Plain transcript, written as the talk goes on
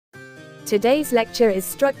Today's lecture is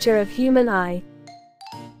Structure of Human Eye.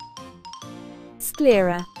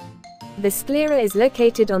 Sclera. The sclera is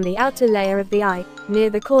located on the outer layer of the eye, near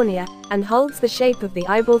the cornea, and holds the shape of the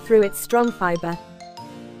eyeball through its strong fiber.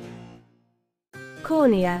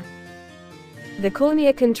 Cornea. The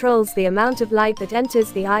cornea controls the amount of light that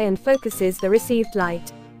enters the eye and focuses the received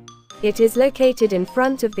light. It is located in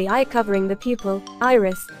front of the eye, covering the pupil,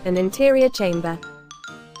 iris, and anterior chamber.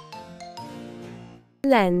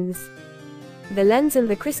 Lens. The lens and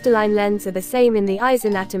the crystalline lens are the same in the eye's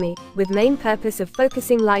anatomy, with main purpose of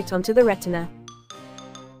focusing light onto the retina.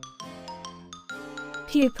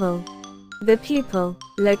 Pupil. The pupil,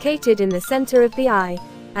 located in the center of the eye,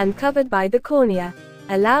 and covered by the cornea,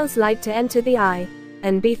 allows light to enter the eye,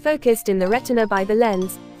 and be focused in the retina by the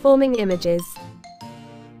lens, forming images.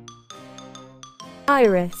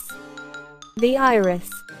 Iris. The iris,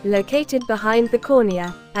 located behind the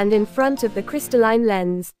cornea, and in front of the crystalline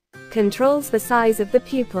lens, controls the size of the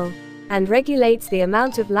pupil, and regulates the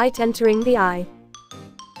amount of light entering the eye.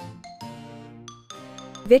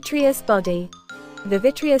 Vitreous body. The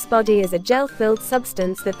vitreous body is a gel-filled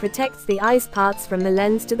substance that protects the eye's parts from the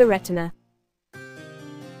lens to the retina.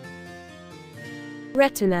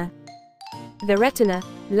 Retina. The retina,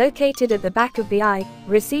 located at the back of the eye,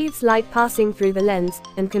 receives light passing through the lens,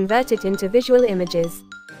 and convert it into visual images.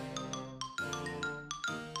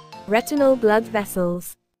 Retinal blood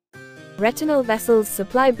vessels. Retinal vessels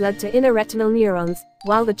supply blood to inner retinal neurons,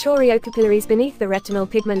 while the choriocapillaries beneath the retinal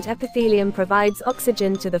pigment epithelium provides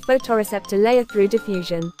oxygen to the photoreceptor layer through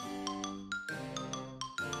diffusion.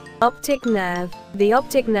 Optic nerve. The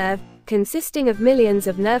optic nerve, consisting of millions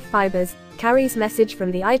of nerve fibers, carries message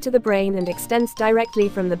from the eye to the brain and extends directly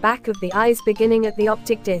from the back of the eyes, beginning at the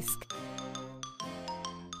optic disc.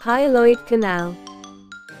 Hyaloid canal.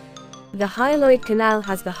 The hyaloid canal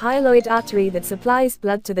has the hyaloid artery that supplies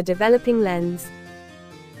blood to the developing lens.